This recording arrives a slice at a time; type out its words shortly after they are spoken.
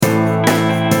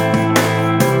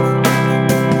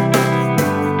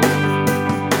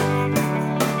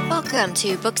Welcome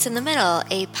to Books in the Middle,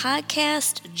 a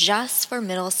podcast just for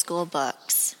middle school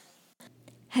books.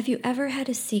 Have you ever had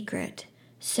a secret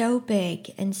so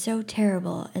big and so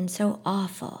terrible and so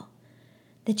awful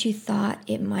that you thought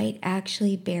it might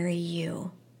actually bury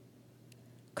you?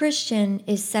 Christian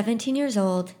is 17 years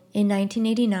old in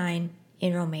 1989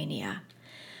 in Romania.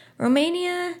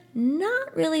 Romania,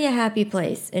 not really a happy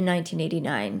place in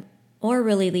 1989, or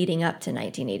really leading up to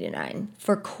 1989,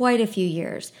 for quite a few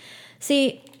years.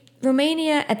 See,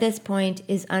 Romania at this point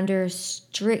is under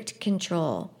strict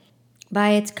control by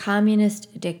its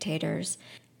communist dictators,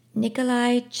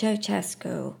 Nicolae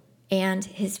Ceausescu and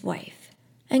his wife.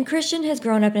 And Christian has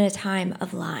grown up in a time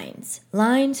of lines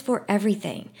for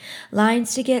everything.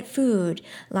 Lines to get food,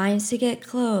 lines to get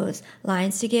clothes,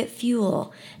 lines to get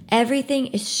fuel. Everything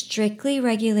is strictly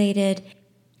regulated,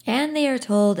 and they are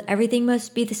told everything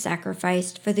must be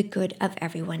sacrificed for the good of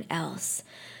everyone else.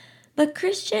 But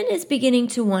Christian is beginning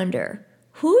to wonder,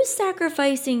 who's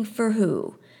sacrificing for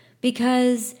who?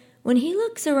 Because when he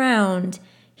looks around,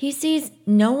 he sees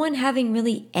no one having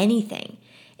really anything,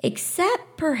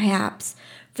 except perhaps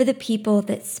for the people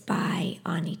that spy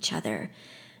on each other.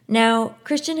 Now,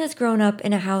 Christian has grown up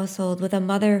in a household with a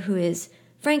mother who is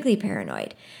frankly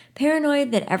paranoid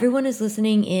that everyone is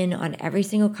listening in on every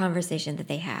single conversation that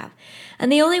they have. And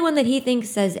the only one that he thinks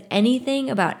says anything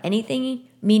about anything,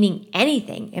 meaning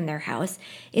anything in their house,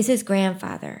 is his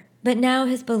grandfather. But now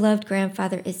his beloved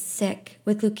grandfather is sick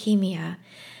with leukemia,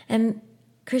 and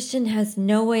Christian has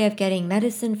no way of getting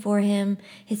medicine for him.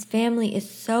 His family is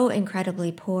so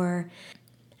incredibly poor,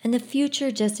 and the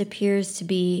future just appears to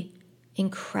be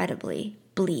incredibly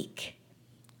bleak.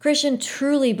 Christian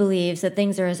truly believes that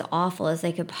things are as awful as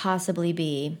they could possibly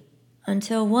be,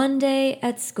 until one day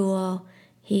at school,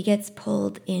 he gets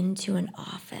pulled into an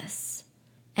office,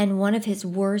 and one of his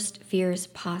worst fears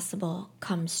possible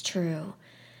comes true.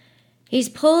 He's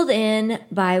pulled in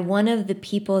by one of the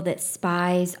people that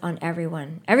spies on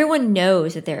everyone. Everyone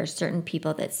knows that there are certain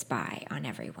people that spy on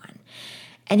everyone.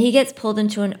 And he gets pulled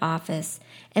into an office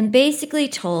and basically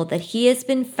told that he has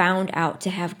been found out to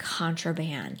have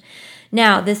contraband.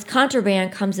 Now, this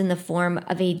contraband comes in the form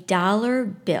of a dollar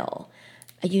bill,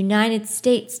 a United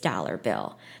States dollar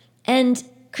bill. And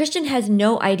Christian has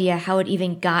no idea how it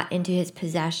even got into his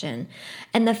possession.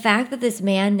 And the fact that this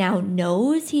man now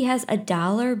knows he has a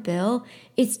dollar bill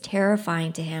is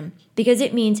terrifying to him, because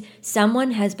it means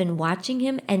someone has been watching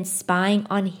him and spying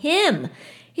on him.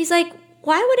 He's like,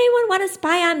 why would anyone want to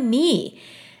spy on me?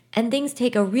 And things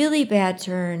take a really bad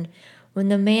turn when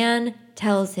the man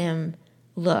tells him,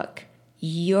 look,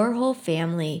 your whole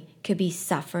family could be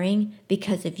suffering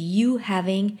because of you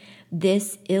having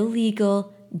this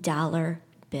illegal dollar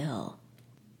bill.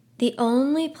 The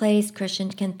only place Christian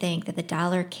can think that the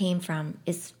dollar came from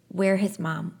is where his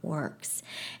mom works.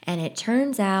 And it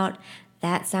turns out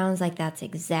that sounds like that's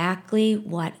exactly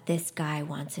what this guy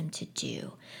wants him to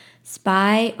do.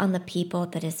 Spy on the people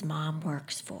that his mom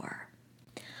works for.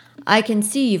 I can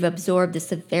see you've absorbed the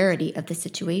severity of the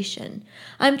situation.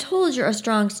 I'm told you're a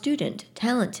strong student,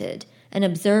 talented, an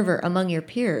observer among your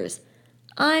peers.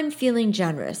 I'm feeling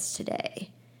generous today.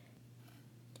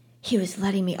 He was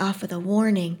letting me off with a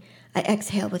warning. I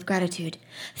exhaled with gratitude.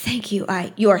 Thank you.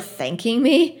 You're thanking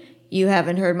me? You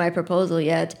haven't heard my proposal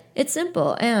yet. It's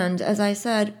simple and, as I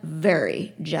said,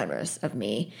 very generous of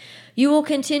me. You will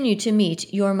continue to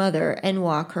meet your mother and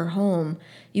walk her home.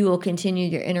 You will continue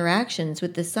your interactions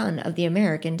with the son of the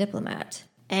American diplomat.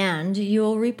 And you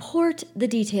will report the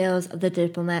details of the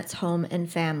diplomat's home and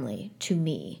family to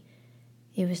me.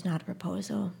 It was not a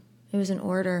proposal. It was an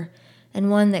order,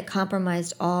 and one that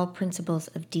compromised all principles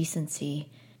of decency.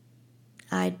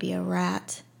 I'd be a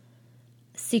rat,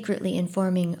 secretly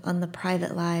informing on the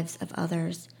private lives of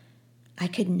others. I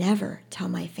could never tell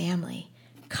my family.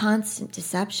 Constant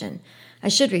deception. I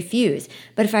should refuse,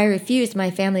 but if I refused, my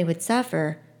family would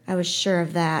suffer. I was sure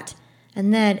of that.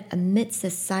 And then, amidst the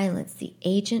silence, the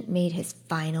agent made his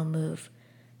final move.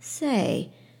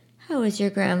 Say, how is your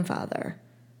grandfather?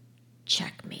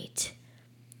 Checkmate.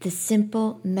 The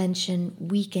simple mention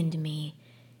weakened me.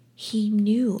 He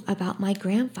knew about my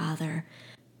grandfather.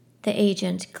 The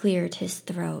agent cleared his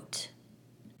throat.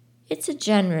 It's a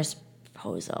generous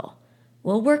proposal.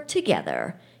 We'll work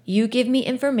together. You give me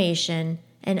information,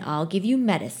 and I'll give you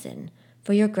medicine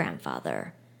for your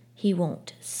grandfather. He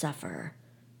won't suffer.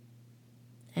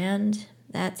 And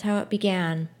that's how it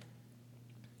began.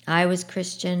 I was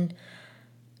Christian,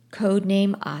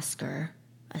 codename Oscar,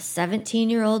 a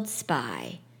 17-year-old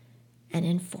spy, an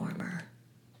informer.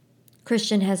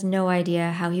 Christian has no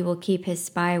idea how he will keep his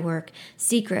spy work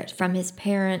secret from his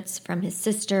parents, from his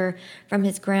sister, from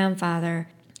his grandfather.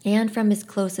 and from his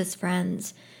closest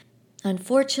friends.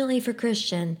 Unfortunately for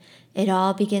Christian, it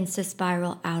all begins to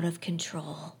spiral out of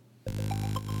control.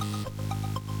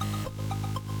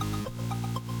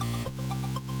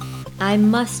 I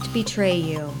Must Betray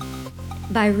You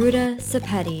by Ruta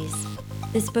Sepetys.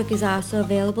 This book is also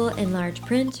available in large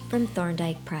print from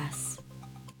Thorndike Press.